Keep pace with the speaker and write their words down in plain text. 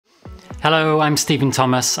Hello, I'm Stephen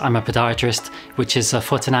Thomas. I'm a podiatrist, which is a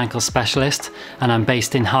foot and ankle specialist, and I'm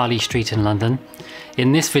based in Harley Street in London.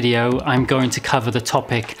 In this video, I'm going to cover the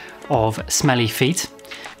topic of smelly feet,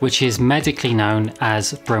 which is medically known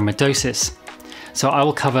as bromodosis. So I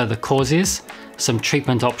will cover the causes, some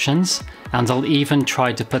treatment options, and I'll even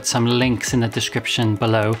try to put some links in the description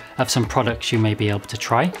below of some products you may be able to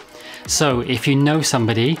try. So if you know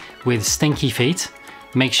somebody with stinky feet,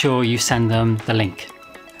 make sure you send them the link.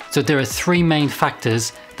 So there are three main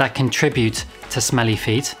factors that contribute to smelly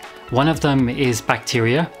feet. One of them is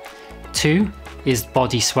bacteria, 2 is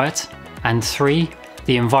body sweat, and 3,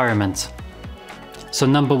 the environment. So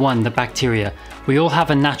number 1, the bacteria. We all have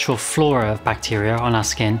a natural flora of bacteria on our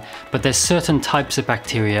skin, but there's certain types of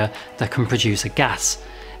bacteria that can produce a gas.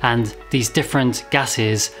 And these different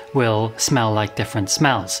gases will smell like different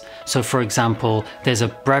smells. So for example, there's a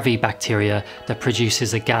brevibacteria that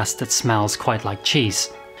produces a gas that smells quite like cheese.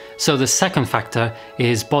 So the second factor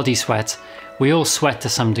is body sweat. We all sweat to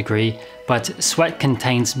some degree, but sweat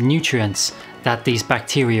contains nutrients that these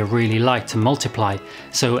bacteria really like to multiply.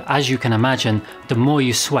 So as you can imagine, the more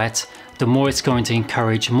you sweat, the more it's going to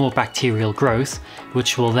encourage more bacterial growth,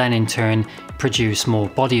 which will then in turn produce more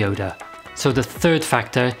body odor. So the third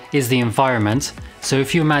factor is the environment. So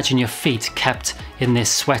if you imagine your feet kept in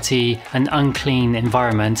this sweaty and unclean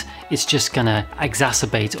environment, it's just gonna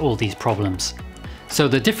exacerbate all these problems. So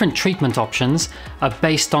the different treatment options are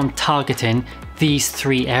based on targeting these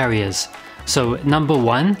three areas. So number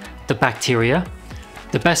 1, the bacteria.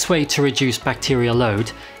 The best way to reduce bacterial load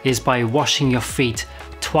is by washing your feet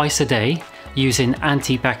twice a day using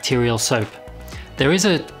antibacterial soap. There is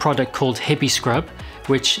a product called Hibiscrub,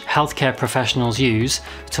 which healthcare professionals use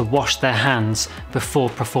to wash their hands before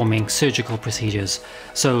performing surgical procedures.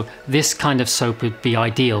 So this kind of soap would be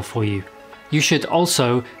ideal for you. You should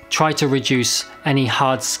also try to reduce any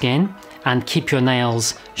hard skin and keep your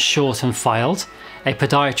nails short and filed. A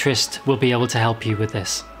podiatrist will be able to help you with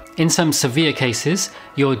this. In some severe cases,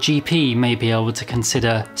 your GP may be able to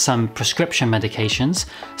consider some prescription medications,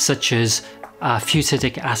 such as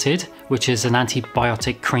fusidic acid, which is an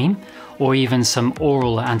antibiotic cream, or even some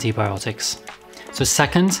oral antibiotics. So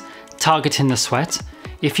second, targeting the sweat.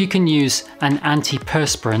 If you can use an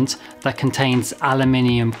antiperspirant that contains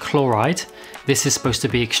aluminium chloride, this is supposed to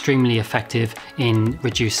be extremely effective in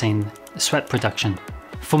reducing sweat production.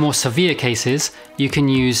 For more severe cases, you can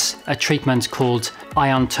use a treatment called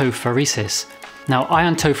Iontophoresis. Now,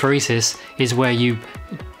 Iontophoresis is where you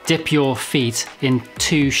dip your feet in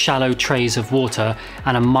 2 shallow trays of water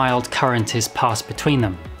and a mild current is passed between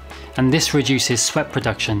them. And this reduces sweat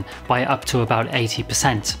production by up to about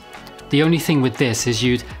 80%. The only thing with this is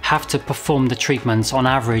you'd have to perform the treatments on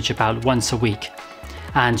average about once a week,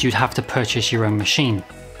 and you'd have to purchase your own machine.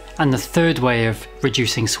 And the third way of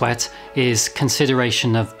reducing sweat is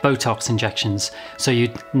consideration of Botox injections. So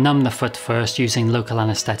you'd numb the foot first using local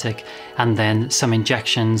anesthetic, and then some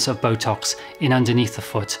injections of Botox in underneath the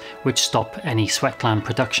foot, which stop any sweat gland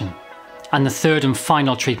production. And the third and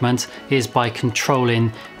final treatment is by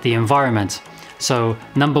controlling the environment. So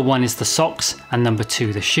number 1 is the socks, and number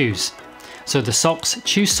 2 the shoes. So the socks,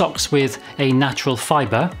 choose socks with a natural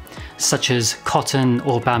fibre, such as cotton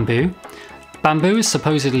or bamboo. Bamboo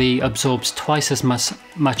supposedly absorbs twice as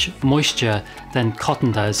much moisture than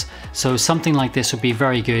cotton does, so something like this would be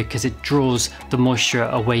very good because it draws the moisture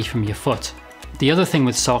away from your foot. The other thing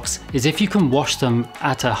with socks is if you can wash them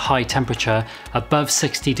at a high temperature, above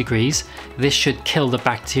 60 degrees, this should kill the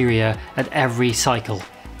bacteria at every cycle.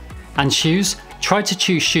 And shoes, try to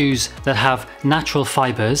choose shoes that have natural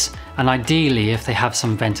fibres, and ideally if they have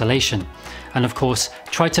some ventilation. And of course,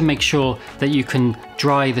 try to make sure that you can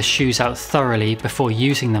dry the shoes out thoroughly before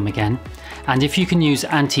using them again. And if you can use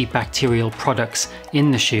antibacterial products in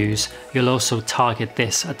the shoes, you'll also target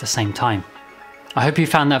this at the same time. I hope you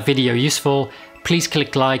found that video useful. Please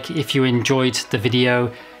click like if you enjoyed the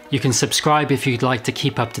video. You can subscribe if you'd like to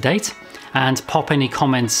keep up to date, and pop any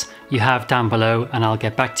comments you have down below and I'll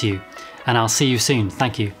get back to you. And I'll see you soon.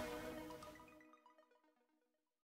 Thank you.